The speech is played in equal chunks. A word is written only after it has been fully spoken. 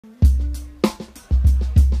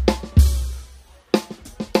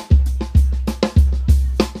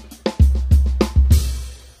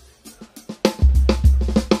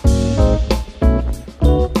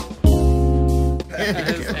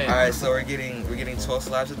so we're getting 12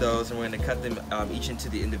 slabs of those, and we're gonna cut them each into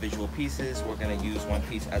the individual pieces. We're gonna use one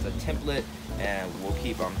piece as a template, and we'll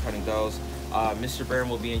keep cutting those. Mr. Byrne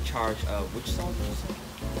will be in charge of which saw?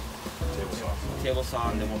 Table saw. Table saw,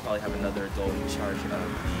 and then we'll probably have another adult in charge of the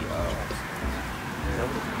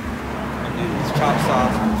chop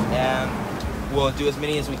saws, and we'll do as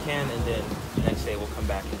many as we can, and then the next day we'll come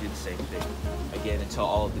back and do the same thing again until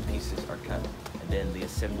all of the pieces are cut. And then the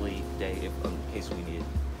assembly day, if in case we need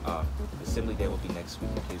assembly day will be next week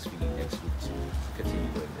in case we need next week to continue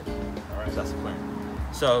doing it. All right, so that's the plan.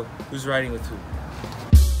 So who's riding with who?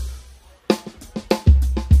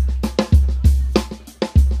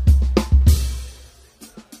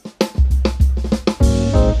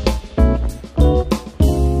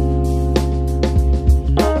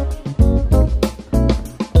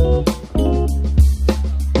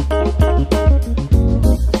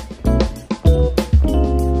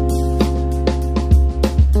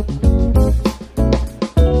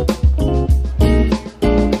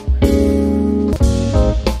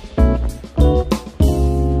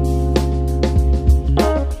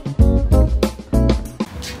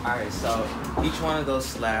 Each one of those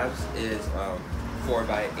slabs is 4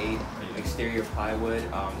 by 8 exterior plywood.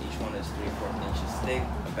 Each one is 3/4 inches thick,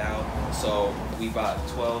 about. So we bought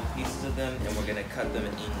 12 pieces of them, and we're gonna cut them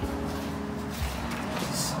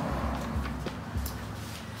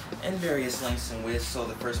in various lengths and widths. So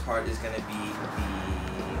the first part is gonna be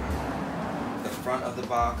the front of the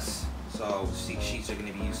box. So 6 sheets are going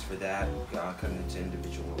to be used for that, cut into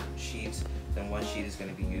individual sheets. Then 1 sheet is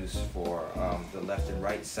going to be used for the left and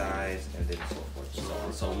right sides, and then so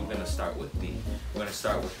forth. So we're going to start with the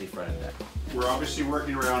front and back. We're obviously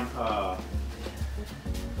working around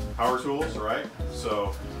power tools, all right?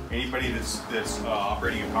 So anybody that's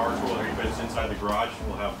operating a power tool, or anybody that's inside the garage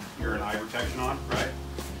will have ear and eye protection on,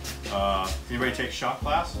 right? Anybody take shop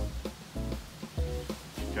class?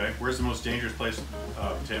 Okay, where's the most dangerous place for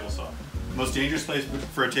a table saw? The most dangerous place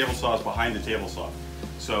for a table saw is behind the table saw.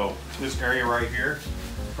 So this area right here,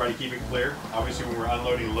 try to keep it clear. Obviously when we're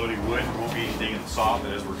unloading and loading wood, there won't be anything in the saw,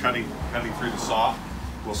 but as we're cutting through the saw,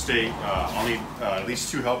 we'll stay, I'll need at least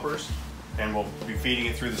 2 helpers, and we'll be feeding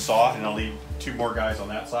it through the saw, and I'll leave 2 more guys on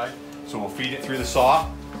that side. So we'll feed it through the saw,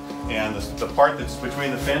 and the part that's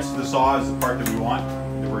between the fence and the saw is the part that we want,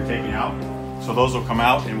 that we're taking out. So those will come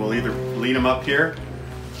out, and we'll either lead them up here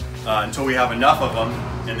until we have enough of them,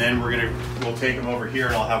 and then we'll take them over here,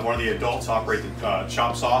 and I'll have one of the adults operate the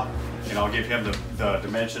chop saw, and I'll give him the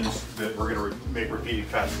dimensions that we're going to make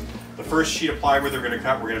repeated cuts. The first sheet of plywood they're going to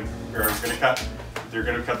cut, they're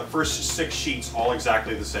going to cut the first 6 sheets all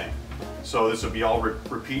exactly the same. So this will be all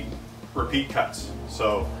repeat cuts.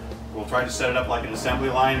 So we'll try to set it up like an assembly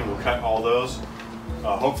line, and we'll cut all those.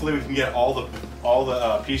 Hopefully we can get all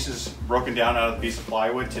the pieces broken down out of the piece of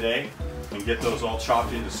plywood today, and get those all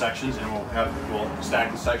chopped into sections, and we'll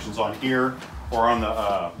stack the sections on here or on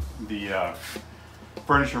the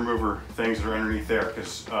furniture mover things that are underneath there,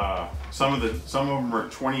 because some of them are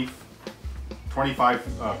 25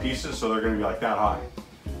 pieces, so they're going to be like that high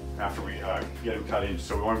after we get them cut in.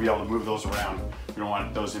 So we want to be able to move those around. We don't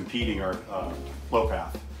want those impeding our flow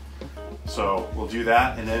path. So we'll do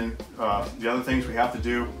that, and then the other things we have to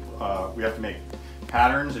do, we have to make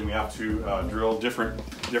patterns, and we have to drill different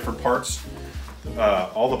parts.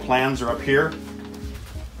 All the plans are up here.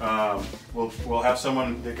 We'll have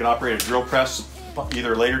someone that can operate a drill press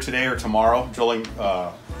either later today or tomorrow, drilling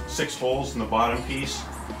 6 holes in the bottom piece,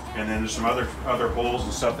 and then there's some other holes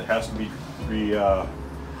and stuff that has to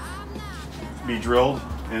be drilled.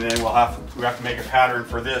 And then we have to make a pattern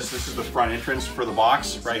for this. This is the front entrance for the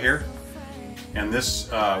box right here. And this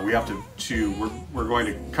we're going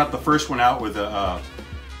to cut the first one out with a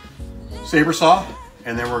saber saw,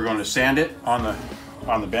 and then we're going to sand it on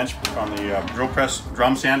the bench, on the drill press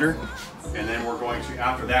drum sander. And then we're going to,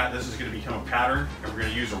 after that, this is going to become a pattern, and we're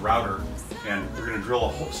going to use a router, and we're going to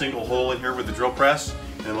drill a single hole in here with the drill press,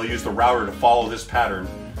 and then we'll use the router to follow this pattern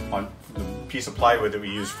on the piece of plywood that we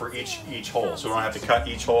use for each hole. So we don't have to cut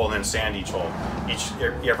each hole and then sand each hole.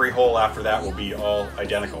 Every hole after that will be all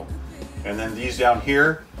identical. And then these down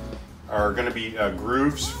here are going to be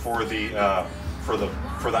grooves for the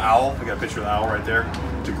owl. We got a picture of the owl right there.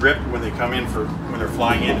 To grip when they come in when they're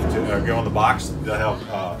flying in to go in the box, they'll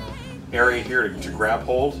have area here to grab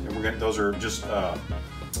hold, and those are just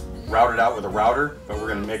routed out with a router. But we're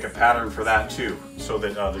going to make a pattern for that too, so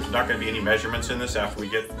that there's not going to be any measurements in this after we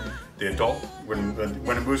get the adult. When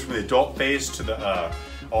it moves from the adult phase to the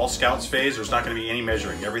all scouts phase, there's not going to be any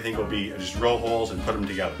measuring. Everything will be just drill holes and put them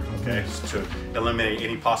together, okay, to eliminate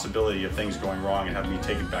any possibility of things going wrong and having to be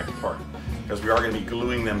taken back apart. because we are going to be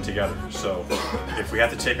gluing them together. So if we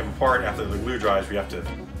have to take them apart after the glue dries, we have to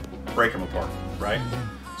break them apart, right?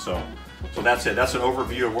 So that's it. That's an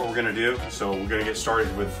overview of what we're going to do. So we're going to get started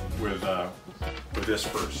with this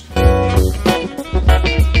first.